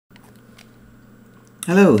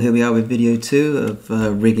Hello, here we are with video 2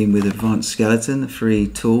 of rigging with Advanced Skeleton, a free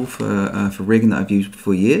tool for rigging that I've used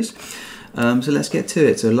for years. So let's get to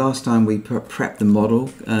it. So last time we prepped the model,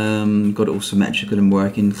 got it all symmetrical and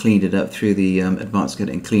working, cleaned it up through the Advanced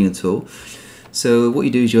Skeleton Cleaner tool. So what you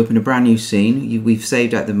do is you open a brand new scene. We've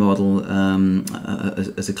saved out the model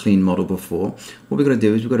as a clean model before. What we've got to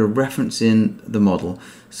do is we've got to reference in the model.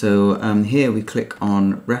 So here we click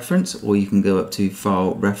on Reference, or you can go up to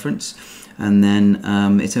File, Reference. And then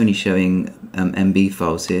it's only showing MB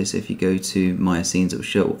files here, so if you go to My Scenes, it will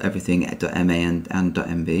show everything at .ma and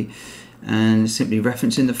 .mb, and simply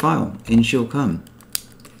reference in the file, in she'll come.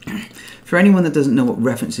 For anyone that doesn't know what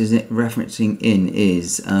referencing in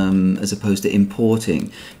is, as opposed to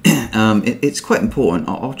importing, it's quite important.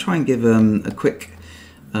 I'll try and give a quick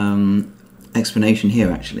explanation here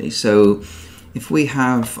actually. So if we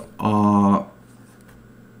have our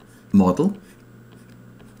model,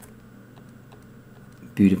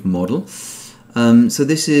 beautiful model. So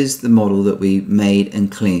this is the model that we made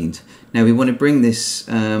and cleaned. Now we want to bring this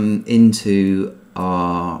into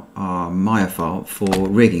our Maya file for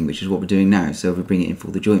rigging, which is what we're doing now. So we're bringing it in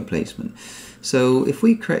for the joint placement. So if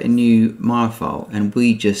we create a new Maya file and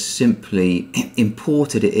we just simply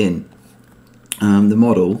imported it in, the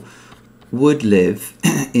model would live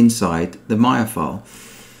inside the Maya file.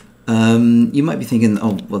 You might be thinking,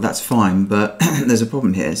 oh, well, that's fine, but there's a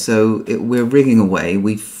problem here. So we're rigging away,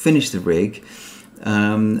 we've finished the rig,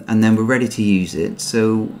 and then we're ready to use it.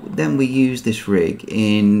 So then we use this rig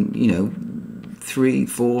in, 3,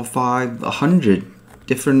 4, 5, 100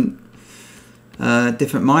 different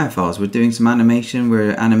Maya files. We're doing some animation,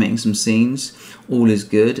 we're animating some scenes, all is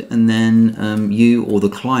good, and then you or the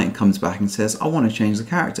client comes back and says, I want to change the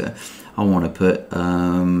character. I want to put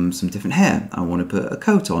some different hair. I want to put a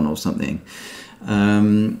coat on or something.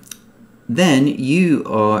 Then you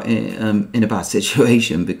are in a bad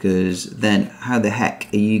situation, because then how the heck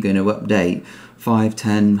are you going to update 5,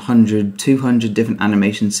 10, 100, 200 different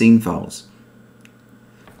animation scene files?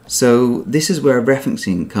 So this is where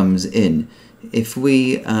referencing comes in. If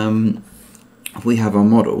we have our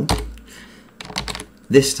model,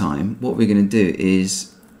 this time what we're going to do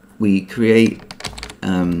is we create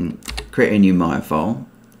a new Maya file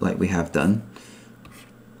like we have done,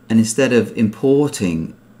 and instead of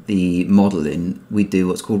importing the model in, we do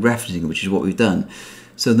what's called referencing, which is what we've done.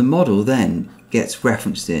 So the model then gets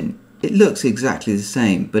referenced in. It looks exactly the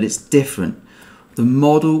same, but it's different. The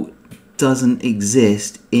model doesn't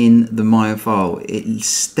exist in the Maya file. It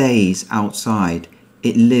stays outside.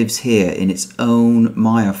 It lives here in its own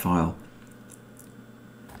Maya file.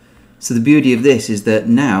 So the beauty of this is that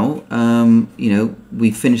now, we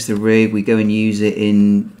finish the rig, we go and use it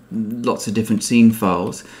in lots of different scene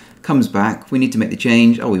files, comes back, we need to make the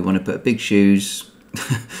change, oh, we want to put big shoes,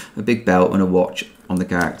 a big belt and a watch on the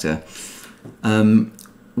character.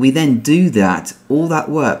 We then do that, all that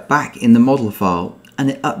work back in the model file, and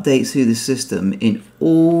it updates through the system in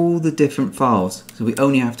all the different files. So we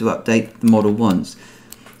only have to update the model once.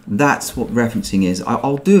 That's what referencing is.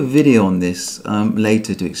 I'll do a video on this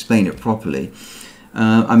later to explain it properly.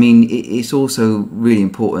 I mean, it's also really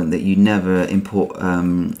important that you never import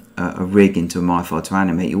a rig into a Maya file to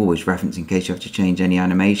animate. You always reference in case you have to change any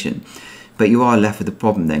animation. But you are left with the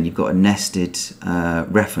problem then. You've got a nested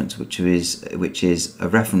reference, which is a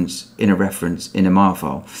reference in a Maya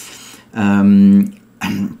file.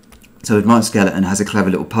 So Advanced Skeleton has a clever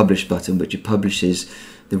little publish button, which it publishes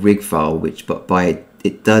the rig file, which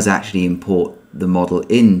it does actually import the model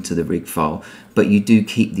into the rig file, but you do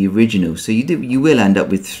keep the original. So you will end up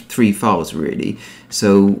with 3 files really.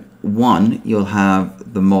 So 1, you'll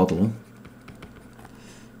have the model.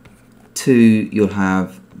 2, you'll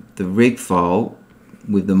have the rig file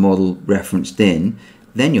with the model referenced in.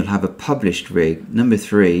 Then you'll have a published rig. Number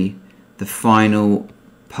 3, the final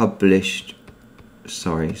published,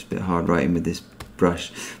 sorry, it's a bit hard writing with this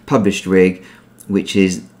brush, published rig, which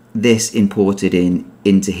is this imported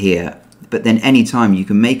into here. But then anytime you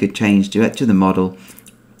can make a change to the model,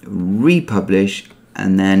 republish,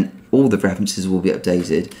 and then all the references will be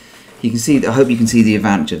updated. You can see, I hope you can see the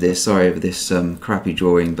advantage of this. Sorry over this crappy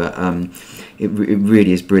drawing, but it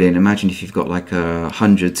really is brilliant. Imagine if you've got like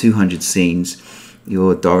 100, 200 scenes,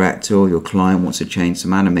 your director or your client wants to change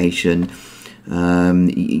some animation,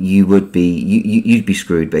 you'd be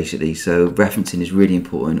screwed basically. So referencing is really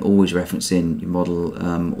important. Always referencing your model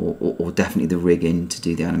or definitely the rig in to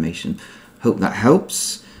do the animation. Hope that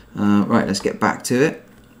helps. Right, let's get back to it.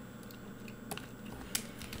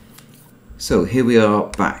 So here we are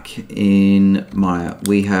back in Maya.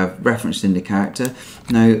 We have referenced in the character.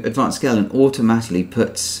 Now Advanced Skeleton automatically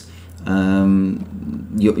puts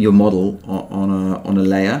your model on a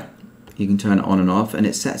layer. You can turn it on and off, and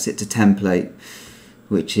it sets it to template,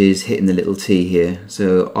 which is hitting the little T here.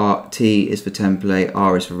 So T is for template,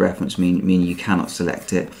 R is for reference, meaning you cannot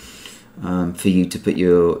select it for you to put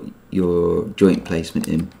your joint placement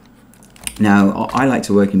in. Now, I like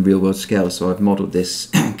to work in real world scale, so I've modeled this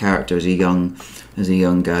character as a young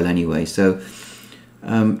girl anyway. So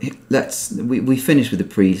we finished with the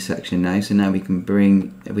pre section now, so now we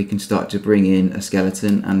can start to bring in a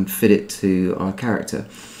skeleton and fit it to our character.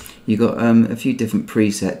 You've got a few different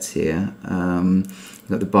presets here. You've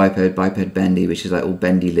got the biped bendy, which is like all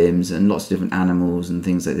bendy limbs and lots of different animals and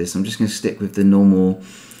things like this. I'm just going to stick with the normal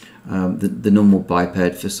normal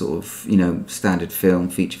biped for sort of, you know, standard film,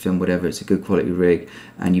 feature film, whatever. It's a good quality rig,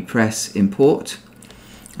 and you press import,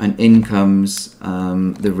 and in comes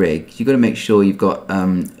the rig. You've got to make sure you've got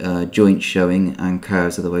joints showing and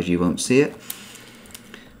curves, otherwise you won't see it.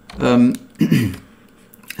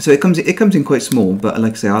 So it comes in quite small, but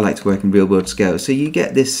like I say, I like to work in real world scale. So you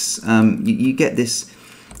get this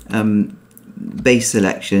base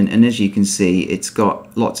selection, and as you can see, it's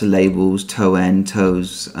got lots of labels: toe end,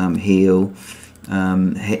 toes, heel,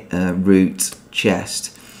 root,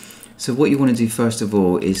 chest. So what you want to do first of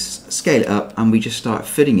all is scale it up, and we just start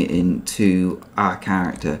fitting it into our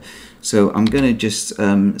character. So I'm going to just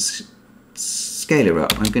scale her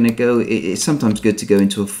up. I'm going to go, it's sometimes good to go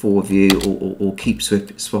into a 4 view or keep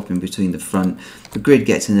swapping between the front. The grid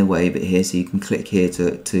gets in the way a bit here, so you can click here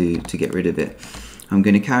to get rid of it. I'm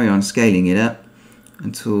going to carry on scaling it up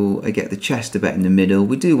until I get the chest about in the middle.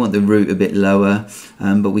 We do want the root a bit lower,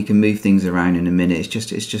 but we can move things around in a minute.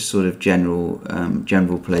 It's just sort of general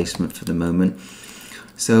placement for the moment.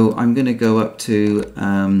 So I'm going to go up to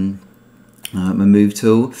my move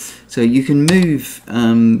tool. So you can move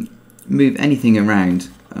anything around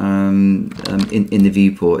in the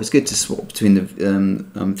viewport. It's good to swap between the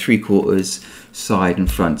 3/4 side and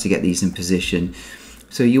front to get these in position.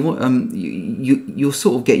 So you want you'll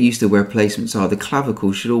sort of get used to where placements are. The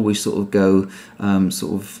clavicle should always sort of go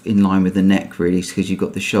sort of in line with the neck, really, because you've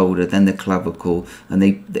got the shoulder, then the clavicle, and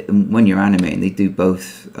they when you're animating, they do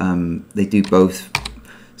both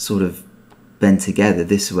sort of bend together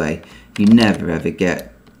this way. You never ever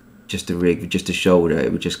get just a rig with just a shoulder;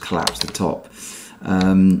 it would just collapse the top.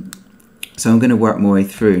 So I'm going to work my way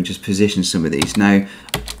through and just position some of these. Now,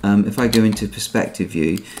 if I go into perspective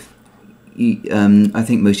view, I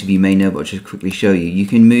think most of you may know, but I'll just quickly show you. You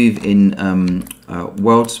can move in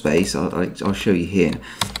world space. I'll show you here.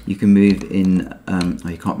 You can move in, oh,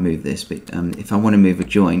 you can't move this, but if I want to move a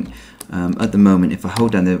joint, at the moment, if I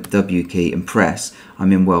hold down the W key and press,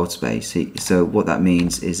 I'm in world space. So what that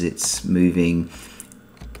means is it's moving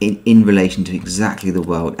in relation to exactly the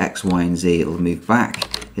world, X, Y, and Z. It'll move back,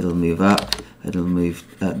 it'll move up, it'll move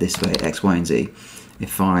this way, X, Y, and Z.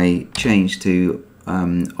 If I change to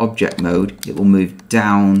object mode, it will move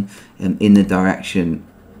down in the direction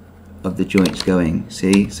of the joints going.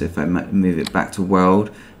 See, so if I move it back to world,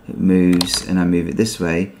 it moves, and I move it this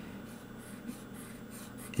way,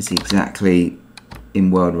 it's exactly in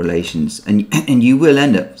world relations, and you will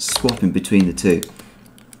end up swapping between the two.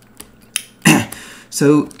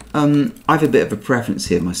 So I have a bit of a preference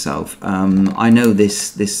here myself. I know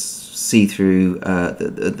this see-through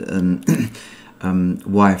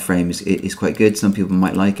wireframe is quite good. Some people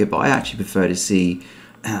might like it, but I actually prefer to see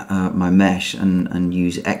my mesh and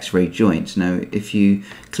use X-ray joints. Now, if you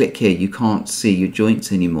click here, you can't see your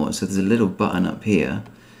joints anymore. So there's a little button up here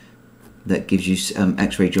that gives you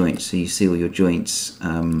X-ray joints, so you see all your joints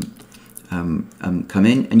come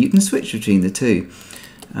in, and you can switch between the two.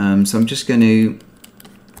 So I'm just going to.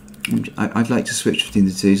 I'd like to switch between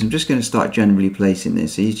the two. So I'm just going to start generally placing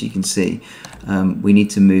this. So as you can see, we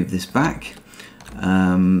need to move this back.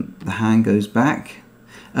 The hand goes back.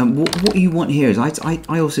 What you want here is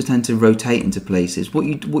I also tend to rotate into places. What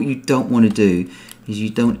you don't want to do is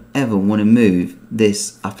you don't ever want to move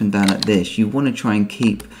this up and down like this. You want to try and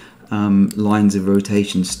keep lines of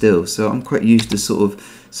rotation still. So I'm quite used to sort of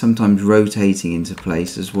sometimes rotating into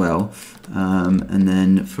place as well. And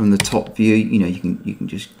then from the top view, you know, you can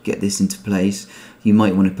just get this into place. You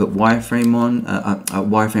might want to put wireframe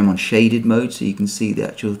on shaded mode, so you can see the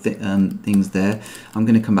actual things there. I'm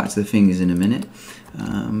going to come back to the fingers in a minute.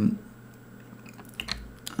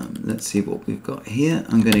 Let's see what we've got here.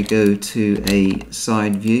 I'm going to go to a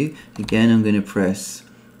side view. Again, I'm going to press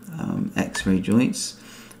X-ray joints.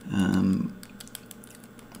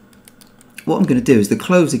 What I'm going to do is the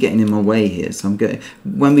clothes are getting in my way here, so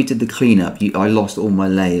when we did the cleanup, I lost all my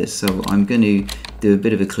layers, so I'm going to do a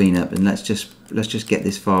bit of a cleanup, and let's just get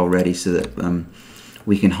this file ready so that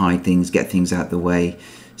we can hide things, get things out the way.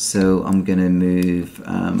 So I'm going to move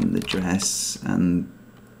the dress and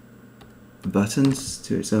the buttons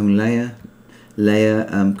to its own layer.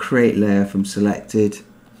 Create layer from selected.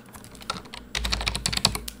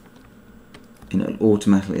 And it'll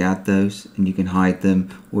automatically add those, and you can hide them,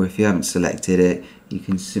 or if you haven't selected it, you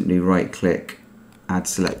can simply right click, add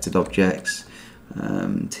selected objects.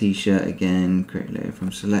 T-shirt again, create layer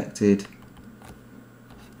from selected.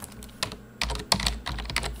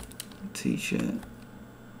 T-shirt,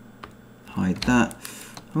 hide that.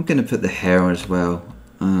 I'm going to put the hair on as well.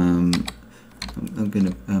 I'm going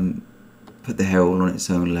to put the hair all on its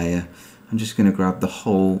own layer. I'm just going to grab the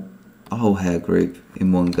whole hair group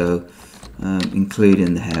in one go,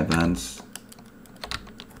 including the hairbands.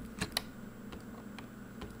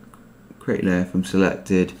 Create layer from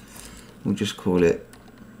selected. We'll just call it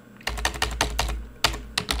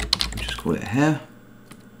hair,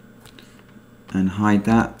 and hide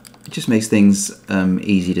that. It just makes things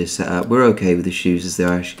easy to set up. We're okay with the shoes as they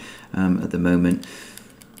are at the moment.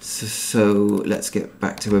 So let's get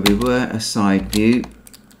back to where we were. A side view.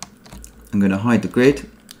 I'm going to hide the grid.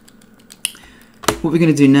 What we're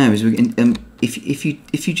going to do now is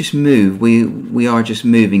if you just move, we are just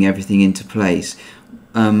moving everything into place.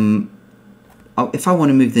 If I want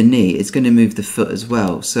to move the knee, it's going to move the foot as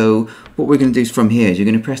well. So what we're going to do from here is you're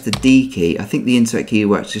going to press the D key. I think the insert key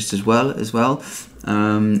works just as well.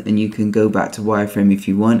 And you can go back to wireframe if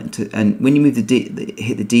you want to. And when you move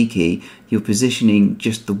hit the D key, you're positioning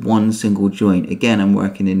just the one single joint. Again, I'm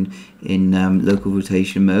working in local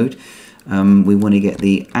rotation mode. We want to get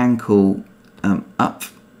the ankle up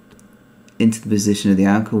into the position of the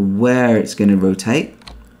ankle where it's going to rotate.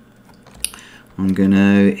 I'm going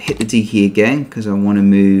to hit the D key again because I want to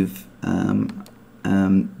move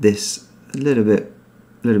this a little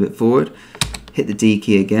bit forward. Hit the D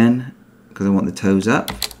key again because I want the toes up.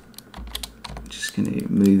 Just going to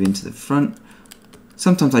move into the front.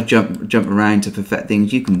 Sometimes I jump around to perfect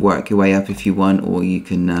things. You can work your way up if you want, or you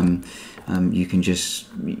can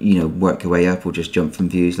just work your way up, or just jump from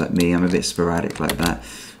views like me. I'm a bit sporadic like that.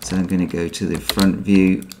 So I'm going to go to the front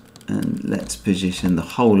view. And let's position the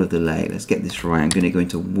whole of the leg. Let's get this right. I'm going to go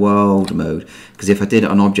into world mode, because if I did it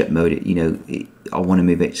on object mode, I want to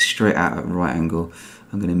move it straight out at a right angle.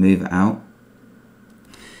 I'm going to move it out.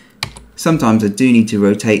 Sometimes I do need to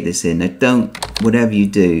rotate this in. Now whatever you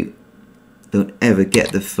do, don't ever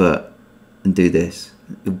get the foot and do this.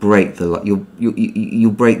 You'll break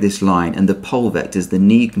you'll break this line, and the pole vectors, the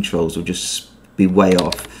knee controls, will just be way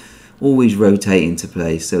off. Always rotate into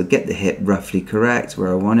place. So get the hip roughly correct where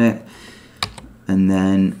I want it, and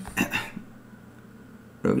then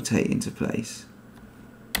rotate into place.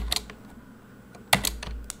 I'm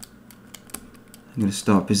going to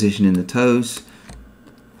start positioning the toes.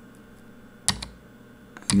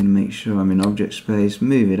 I'm going to make sure I'm in object space,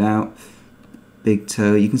 move it out. Big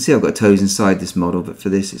toe. You can see I've got toes inside this model, but for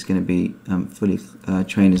this it's going to be fully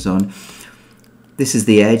trainers on. This is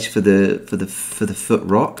the edge for the foot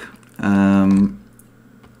rock. Again,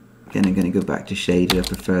 I'm going to go back to shaded. I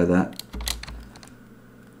prefer that.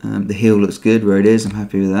 The heel looks good where it is. I'm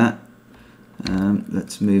happy with that.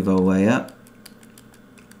 Let's move our way up.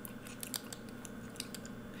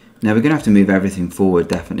 Now we're going to have to move everything forward,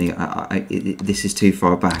 definitely. This is too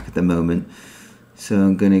far back at the moment. So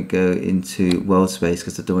I'm going to go into world space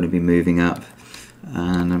because I don't want to be moving up.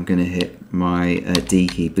 And I'm going to hit my D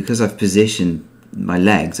key. Because I've positioned my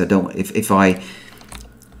legs, I don't. If I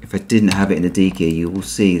didn't have it in the D key, you will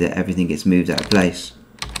see that everything gets moved out of place.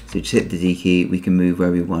 So just hit the D key, we can move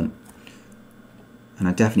where we want. And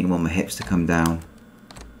I definitely want my hips to come down.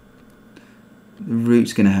 The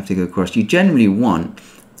root's going to have to go across. You generally want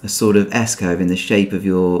a sort of S-curve in the shape of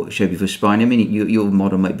your spine. I mean, your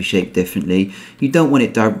model might be shaped differently. You don't want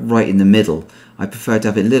it right in the middle. I prefer to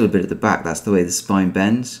have it a little bit at the back. That's the way the spine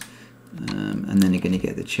bends. And then you're going to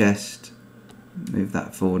get the chest. Move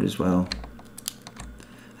that forward as well.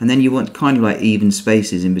 And then you want kind of like even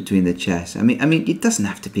spaces in between the chest. I mean, it doesn't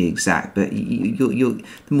have to be exact, but the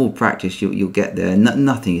more practice you'll get there.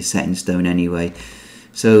 Nothing is set in stone anyway.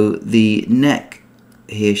 So the neck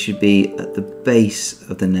here should be at the base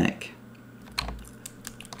of the neck.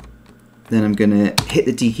 Then I'm going to hit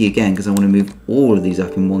the D key again because I want to move all of these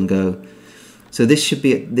up in one go. So this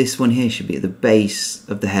one here should be at the base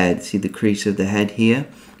of the head. See the crease of the head here,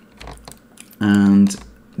 and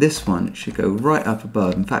this one should go right up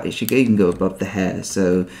above. In fact, it should even go above the hair.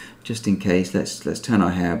 So just in case, let's turn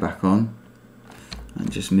our hair back on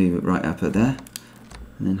and just move it right up at there,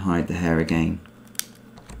 and then hide the hair again.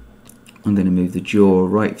 I'm going to move the jaw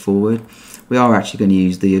right forward. We are actually going to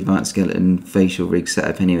use the advanced skeleton facial rig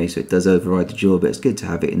setup anyway, so it does override the jaw, but it's good to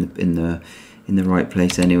have it in in the right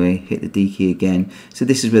place anyway. Hit the D key again. So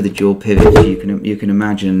this is where the jaw pivots. You can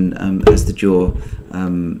imagine as the jaw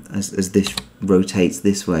as this rotates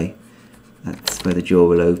this way, that's where the jaw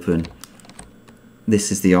will open.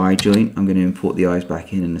 This is the eye joint. I'm going to import the eyes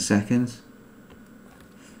back in a second.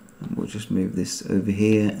 And we'll just move this over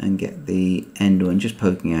here and get the end one just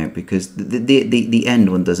poking out, because the end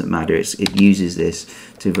one doesn't matter. It uses this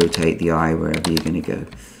to rotate the eye wherever you're going to go.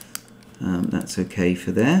 That's okay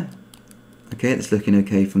for there. Okay, that's looking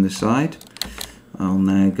okay from the side. I'll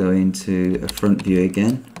now go into a front view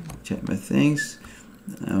again, check my things.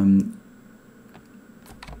 And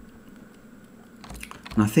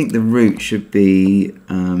I think the root should be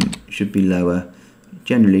lower.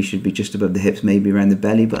 Generally should be just above the hips, maybe around the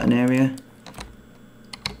belly button area.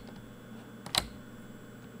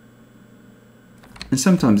 And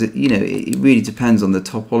sometimes it really depends on the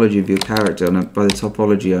topology of your character, and by the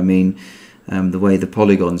topology I mean the way the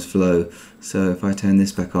polygons flow. So if I turn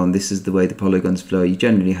this back on, this is the way the polygons flow. You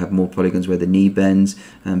generally have more polygons where the knee bends,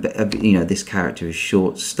 but this character is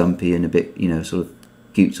short, stumpy, and a bit sort of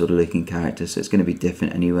cute sort of looking character, so it's going to be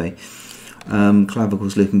different anyway.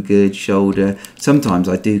 Clavicle's looking good, shoulder. Sometimes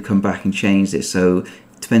I do come back and change this, so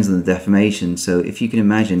it depends on the deformation. So if you can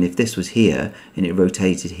imagine, if this was here and it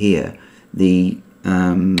rotated here, the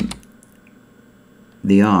arm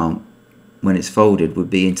when it's folded would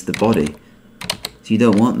be into the body. So you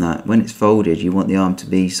don't want that. When it's folded, you want the arm to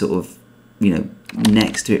be sort of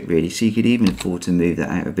next to it really, so you could even afford to move that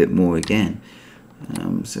out a bit more again.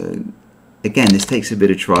 So again, this takes a bit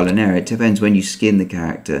of trial and error. It depends when you skin the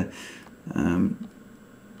character. And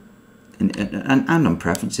on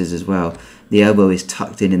preferences as well. The elbow is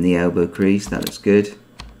tucked in the elbow crease. That looks good.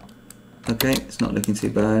 Okay, it's not looking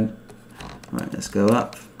too bad. Right, let's go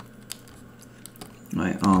up.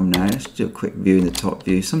 Right, arm now. Let's do a quick view in the top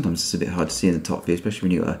view. Sometimes it's a bit hard to see in the top view, especially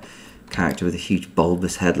when you've got a character with a huge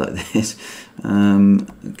bulbous head like this.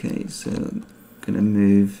 Okay, so I'm going to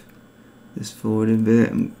move this forward a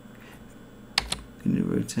bit. I'm going to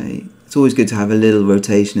rotate. It's always good to have a little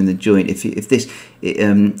rotation in the joint. If this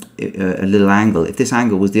a little angle, if this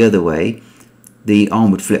angle was the other way, the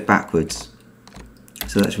arm would flip backwards.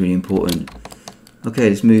 So that's really important. Okay,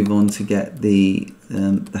 let's move on to get the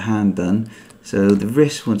hand done. So the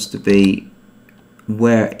wrist wants to be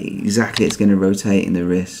where exactly it's going to rotate in the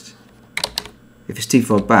wrist. If it's too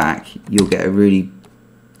far back, you'll get a really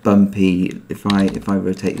bumpy. If I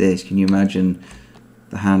rotate this, can you imagine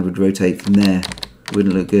the hand would rotate from there? It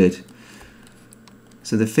wouldn't look good.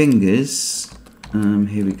 So the fingers,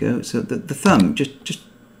 here we go. So the thumb,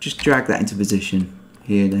 just drag that into position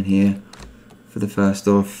here, then here for the first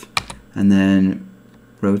off, and then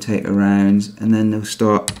rotate around, and then they'll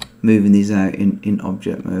start moving these out in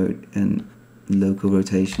object mode and local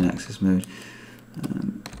rotation axis mode.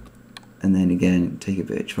 And then again, take a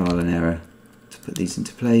bit of trial and error to put these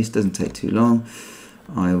into place. Doesn't take too long.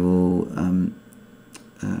 I will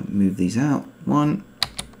move these out. One.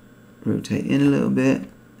 Rotate in a little bit,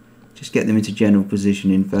 just get them into general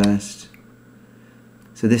positioning first.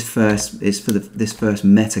 So this first is for this first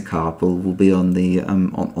metacarpal will be on the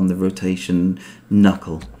rotation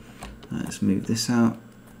knuckle. Let's move this out.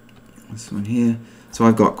 This one here. So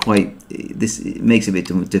I've got it makes it a bit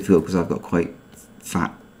difficult because I've got quite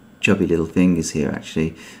fat, chubby little fingers here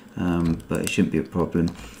actually, but it shouldn't be a problem.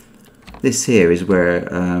 This here is where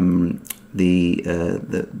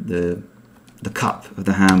the cup of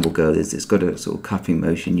the hand will go. It's got a sort of cupping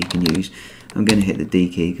motion you can use. I'm going to hit the D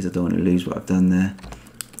key because I don't want to lose what I've done there.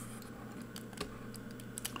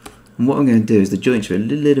 And what I'm going to do is the joints are a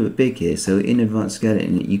little bit big here, so in Advanced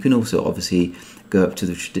Skeleton you can also obviously go up to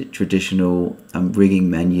the traditional rigging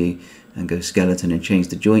menu and go skeleton and change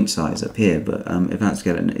the joint size up here, but Advanced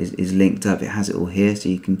Skeleton is linked up. It has it all here, so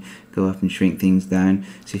you can go up and shrink things down.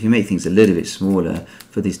 So if you make things a little bit smaller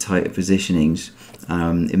for these tighter positionings,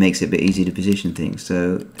 it makes it a bit easier to position things.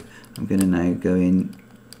 So I'm going to now go in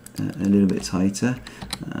a little bit tighter,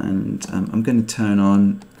 and I'm going to turn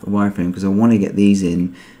on a wireframe because I want to get these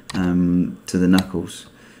in to the knuckles.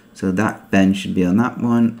 So that bend should be on that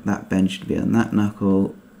one, that bend should be on that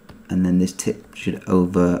knuckle, and then this tip should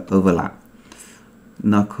overlap.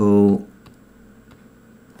 Knuckle,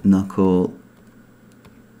 knuckle,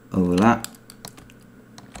 overlap.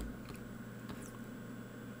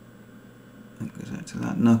 That goes out to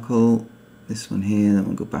that knuckle. This one here, then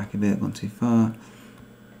we'll go back a bit, gone too far.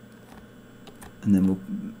 And then we'll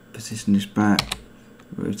position this back,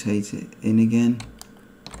 rotate it in again.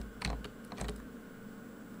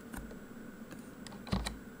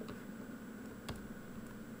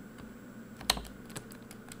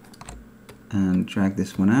 And drag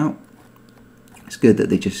this one out. It's good that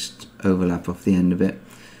they just overlap off the end of it.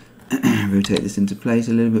 Rotate this into place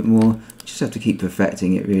a little bit more. Just have to keep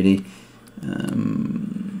perfecting it really.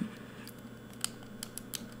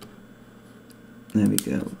 There we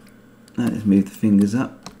go. Now let's move the fingers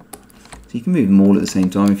up. So you can move them all at the same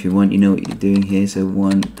time if you want. You know what you're doing here. So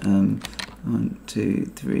 1, 2,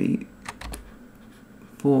 3,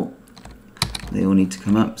 4. They all need to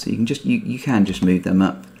come up. So you can just move them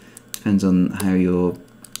up. Depends on how your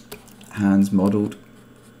hand's modelled.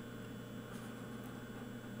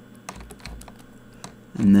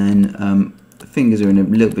 And then the fingers are in a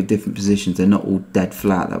little bit different positions. They're not all dead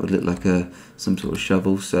flat. That would look like some sort of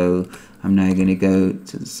shovel. So I'm now going to go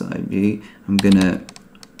to the side view. I'm going to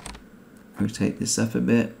rotate this up a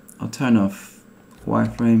bit. I'll turn off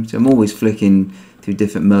wireframe. So I'm always flicking through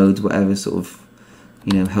different modes, whatever sort of,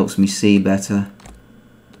 you know, helps me see better.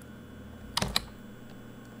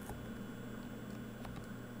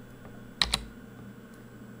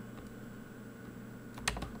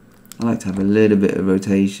 I like to have a little bit of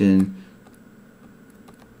rotation.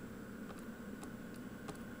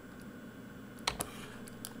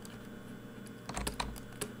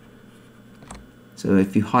 So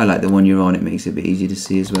if you highlight the one you're on, it makes it a bit easier to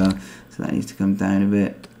see as well. So that needs to come down a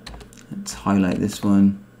bit. Let's highlight this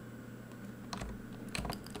one.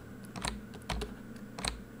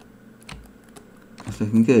 That's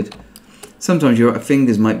looking good. Sometimes your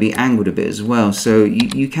fingers might be angled a bit as well, so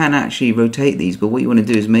you can actually rotate these, but what you want to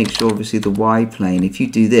do is make sure obviously the Y plane, if you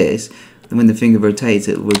do this, then when the finger rotates,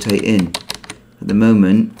 it will rotate in. At the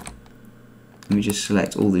moment, let me just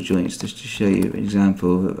select all the joints just to show you an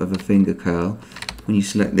example of a finger curl. When you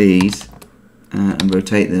select these and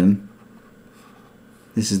rotate them,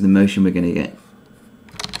 this is the motion we're going to get.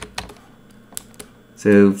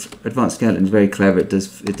 So Advanced Skeleton is very clever. It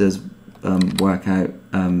does work out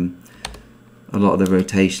a lot of the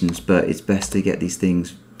rotations, but it's best to get these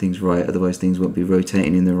things right, otherwise things won't be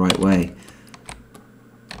rotating in the right way.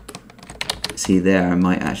 See there, I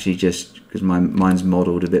might actually just, because mine's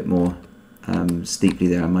modelled a bit more steeply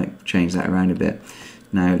there, I might change that around a bit.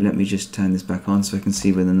 Now let me just turn this back on so I can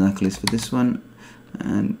see where the knuckle is for this one,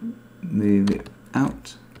 and move it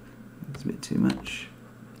out. It's a bit too much.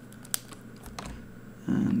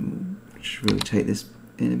 And we'll just rotate this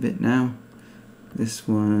in a bit now. This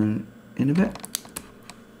one in a bit.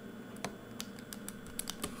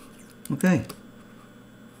 Okay.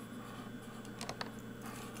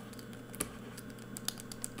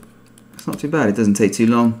 It's not too bad. It doesn't take too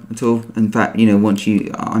long at all. In fact, you know,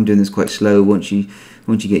 I'm doing this quite slow. Once you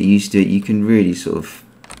get used to it, you can really sort of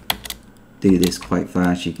do this quite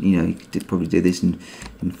fast. You could probably do this in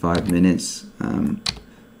 5 minutes. Oh,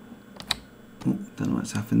 don't know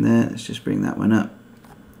what's happened there. Let's just bring that one up.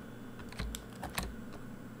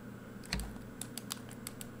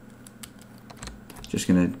 Just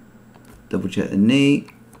going to double check the knee.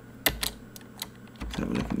 Let's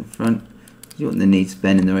have a look in the front. You want the knee to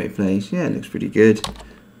bend in the right place. Yeah, it looks pretty good.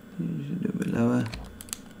 A little bit lower.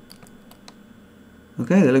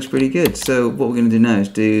 Okay, that looks pretty good. So what we're going to do now is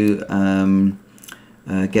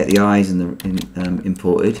get the eyes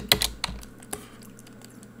imported.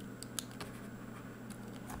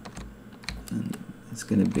 And it's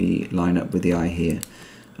going to be line up with the eye here.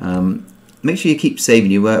 Make sure you keep saving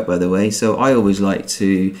your work, by the way. So I always like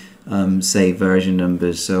to save version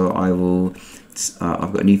numbers. So I will.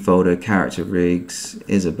 I've got a new folder, character rigs,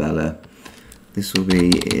 Isabella. This will be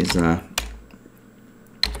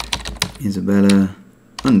Isabella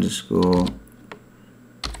underscore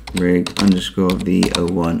rig underscore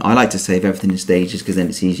V01. I like to save everything in stages because then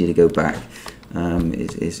it's easier to go back.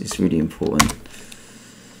 It's really important.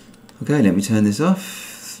 Okay, let me turn this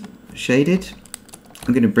off. Shaded.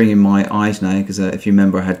 I'm going to bring in my eyes now because if you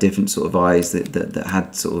remember, I had different sort of eyes that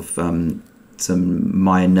had sort of some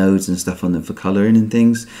Maya nodes and stuff on them for colouring and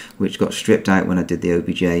things, which got stripped out when I did the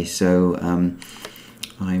OBJ. So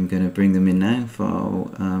I'm going to bring them in now.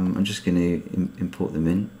 I'm just going to import them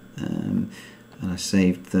in, and I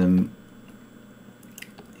saved them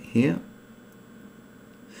here.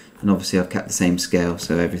 And obviously I've kept the same scale,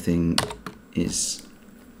 so everything is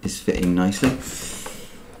fitting nicely.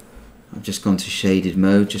 I've just gone to shaded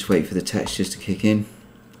mode, just wait for the textures to kick in.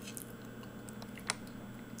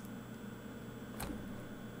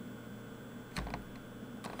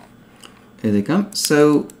 Here they come.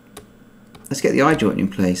 So let's get the eye joint in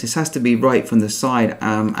place. This has to be right from the side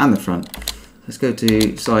and the front. Let's go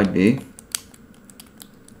to side view.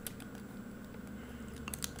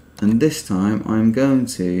 And this time I'm going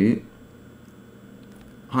to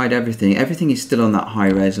hide everything. Everything is still on that high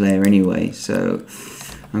res layer anyway, so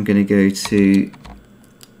I'm going to go to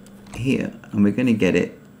here and we're going to get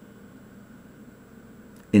it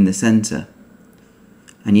in the center,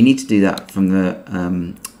 and you need to do that from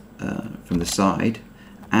the side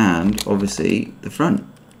and obviously the front.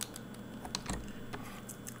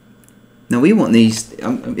 Now we want these.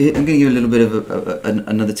 I'm going to give you a little bit of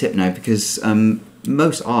another tip now, because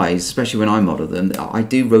most eyes, especially when I model them, I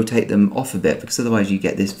do rotate them off a bit, because otherwise you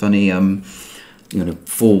get this funny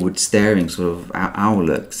forward staring sort of owl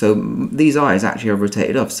look. So these eyes actually are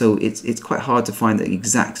rotated off, so it's quite hard to find the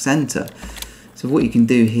exact center. So what you can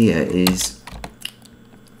do here is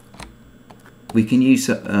we can use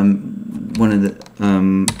one of the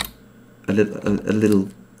a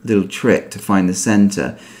little trick to find the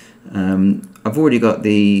center. I've already got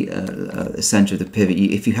the center of the pivot.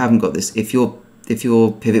 If you haven't got this, if your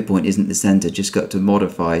pivot point isn't the center, just got to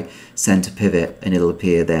modify center pivot and it'll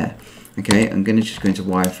appear there. Okay, I'm just going to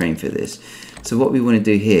wireframe for this. So what we want to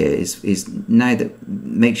do here is now that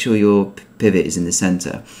make sure your pivot is in the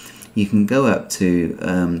center, you can go up to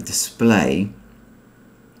display,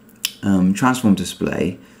 transform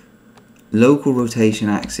display, local rotation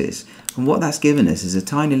axis, and what that's given us is a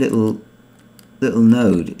tiny little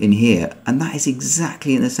node in here, and that is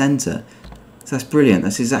exactly in the center. So that's brilliant.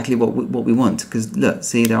 That's exactly what we want, because look,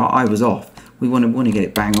 see, there our eye was off. We want to get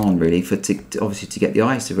it bang on really obviously to get the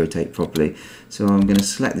eyes to rotate properly. So I'm going to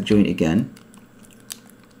select the joint again,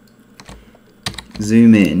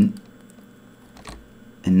 zoom in,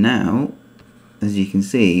 and now as you can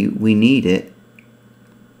see we need it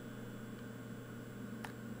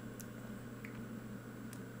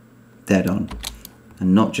dead on,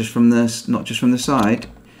 and not just from the side.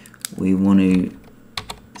 We want to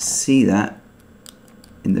see that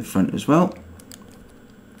in the front as well.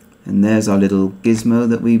 And there's our little gizmo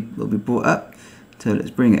that we brought up. So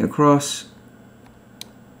let's bring it across.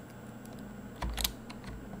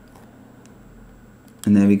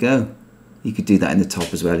 And there we go. You could do that in the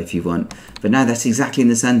top as well if you want. But now that's exactly in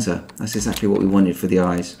the center. That's exactly what we wanted for the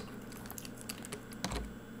eyes.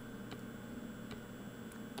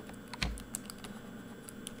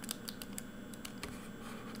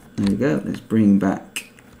 There we go. Let's bring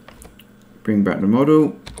back the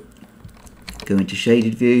model. Go into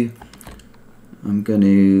shaded view. I'm going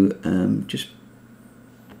to just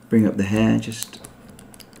bring up the hair.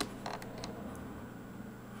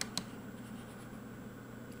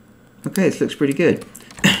 Okay, this looks pretty good.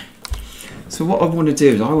 So what I want to do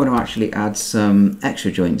is I want to actually add some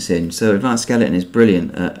extra joints in. So Advanced Skeleton is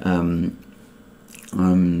brilliant at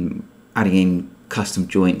adding in custom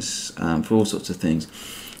joints for all sorts of things.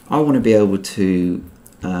 I want to be able to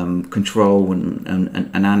control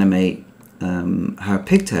and animate her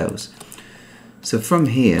pigtails. So from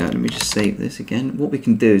here, let me just save this again. What we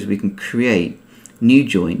can do is we can create new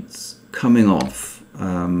joints coming off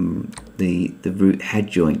the root head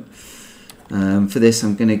joint. For this,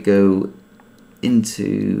 I'm going to go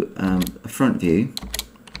into a front view.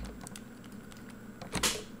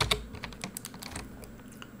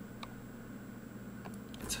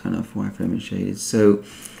 Turn off wireframe and shaded. So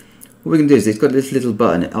what we can do is it's got this little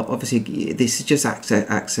button. Obviously, this is just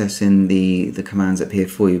accessing the commands up here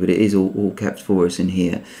for you, but it is all kept for us in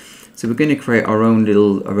here. So we're going to create our own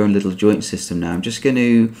little joint system now. I'm just going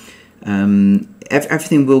to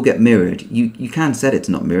everything will get mirrored. You can set it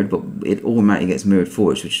to not mirrored, but it automatically gets mirrored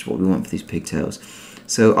for us, which is what we want for these pigtails.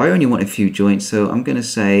 So I only want a few joints. So I'm going to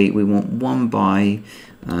say we want one by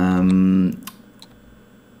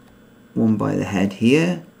the head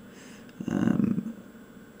here.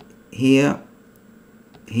 Here,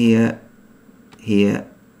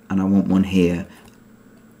 and I want one here,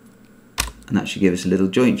 and that should give us a little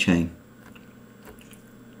joint chain.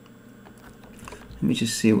 Let me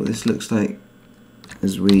just see what this looks like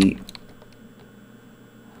as we...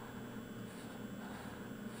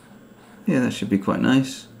 Yeah, that should be quite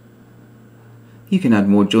nice. You can add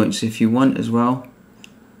more joints if you want as well,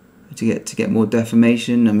 to get more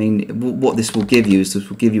deformation. I mean, what this will give you is this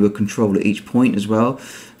will give you a control at each point as well.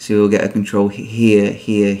 So you'll get a control here,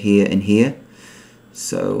 here, here, and here.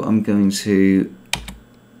 So I'm going to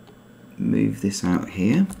move this out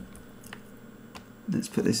here. Let's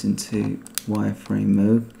put this into wireframe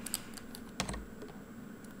mode.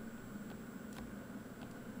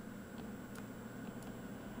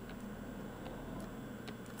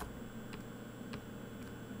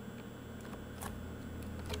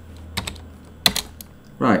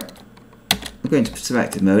 Right, we're going to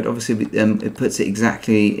selected mode. Obviously it puts it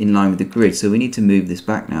exactly in line with the grid, so we need to move this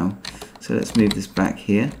back now. So let's move this back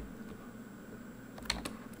here.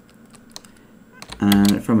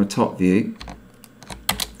 And from a top view,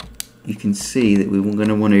 you can see that we're going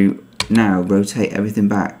to want to now rotate everything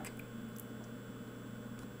back.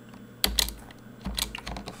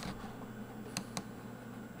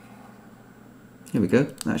 go,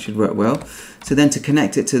 that should work well. So then to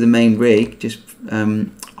connect it to the main rig, just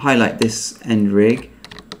highlight this end rig,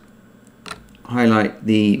 highlight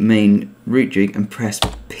the main root jig and press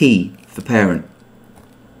P for parent.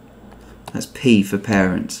 That's P for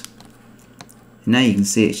parent. And now you can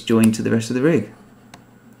see it's joined to the rest of the rig.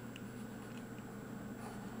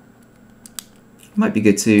 Might be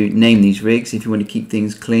good to name these rigs if you want to keep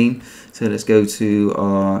things clean. So let's go to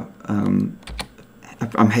our I'm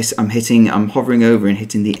hovering over and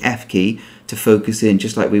hitting the F key to focus in,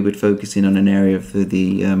 just like we would focus in on an area of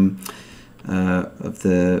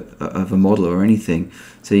of a model or anything.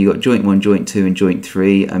 So you got joint 1, joint 2, and joint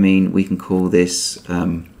 3. I mean, we can call this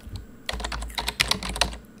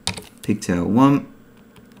pigtail 1,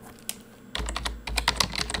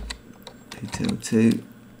 pigtail 2.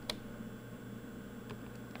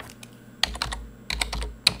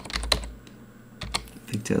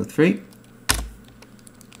 Pigtail 3.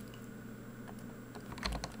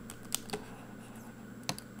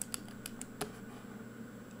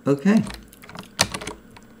 Okay.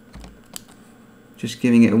 Just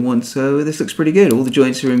giving it a once over. This looks pretty good. All the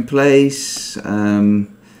joints are in place. You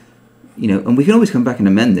know, and we can always come back and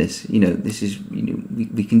amend this. You know, this is, you know,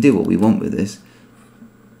 we can do what we want with this.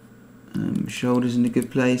 Shoulders in a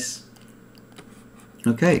good place.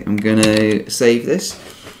 Okay, I'm going to save this.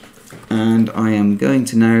 And I am going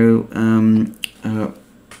to now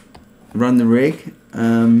run the rig.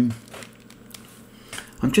 I'm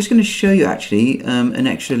just going to show you actually an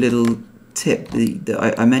extra little tip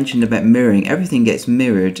that I mentioned about mirroring. Everything gets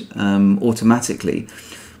mirrored automatically,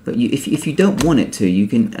 but if you don't want it to, you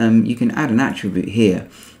can add an attribute here.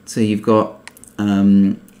 So you've got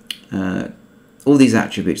all these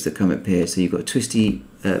attributes that come up here. So you've got twisty,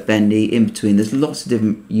 bendy, in between. There's lots of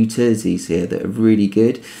different utilities here that are really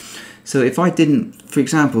good. So if I didn't, for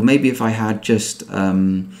example, maybe if I had just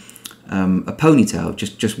a ponytail,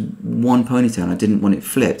 just one ponytail, and I didn't want it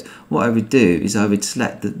flipped, what I would do is I would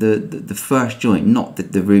select the first joint, not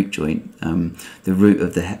the root joint, the root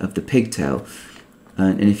of the pigtail.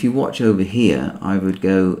 And if you watch over here, I would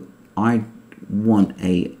go, I want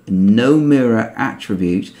a no mirror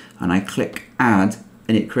attribute, and I click add,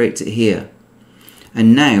 and it creates it here.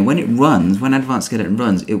 And now when it runs, when Advanced Skeleton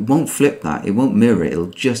runs, it won't flip that, it won't mirror it, it'll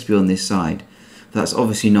just be on this side. That's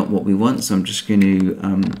obviously not what we want, so I'm just going to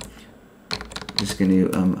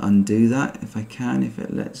undo that if I can, if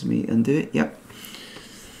it lets me undo it. Yep.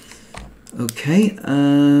 Okay.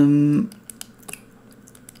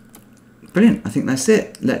 Brilliant. I think that's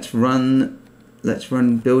it. Let's run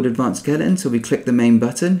build Advanced Skeleton. So we click the main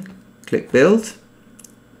button, click build.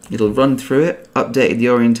 It'll run through it, updated the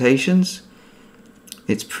orientations.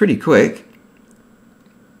 It's pretty quick.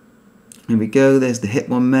 Here we go, there's the hit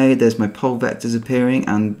one made, there's my pole vectors appearing,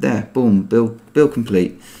 and there, boom, build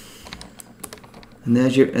complete. And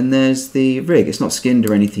there's the rig. It's not skinned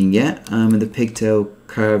or anything yet, and the pigtail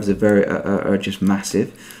curves are just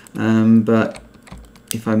massive. But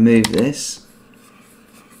if I move this,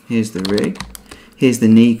 here's the rig. Here's the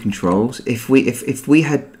knee controls. If we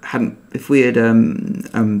had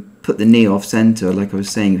put the knee off center, like I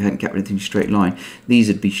was saying, we hadn't kept everything straight line, these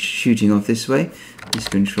would be shooting off this way. This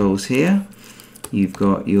controls here. You've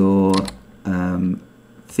got your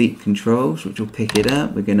feet controls, which will pick it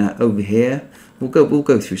up. We're gonna over here. We'll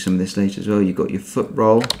go through some of this later as well. You've got your foot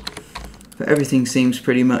roll, but everything seems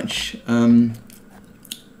pretty much in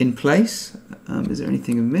place. Is there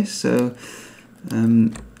anything I've missed? So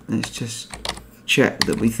let's just check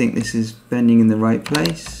that we think this is bending in the right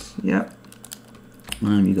place. Yep.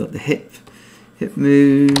 You've got the hip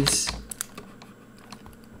moves.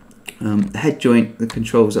 The head joint, the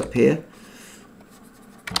controls up here,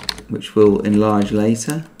 which we'll enlarge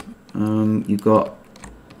later. You've got,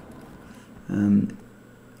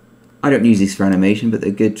 I don't use these for animation, but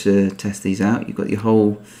they're good to test these out. You've got your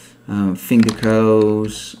whole finger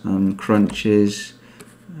curls, crunches,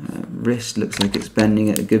 wrist looks like it's bending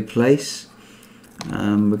at a good place.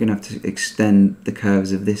 We're going to have to extend the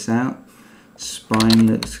curves of this out. Spine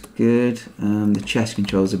looks good. The chest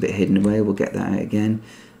controls are a bit hidden away. We'll get that out again.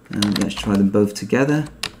 Let's try them both together.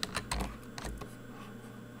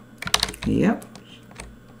 Yep.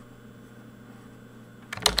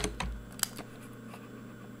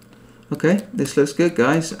 Okay, this looks good,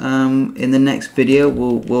 guys. In the next video,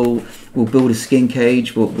 we'll build a skin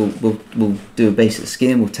cage. We'll do a basic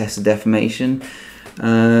skin. We'll test the deformation,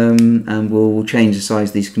 and we'll change the size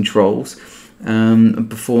of these controls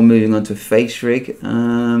before moving on to a face rig,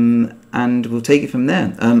 and we'll take it from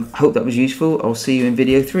there. Hope that was useful. I'll see you in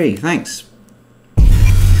video 3. Thanks.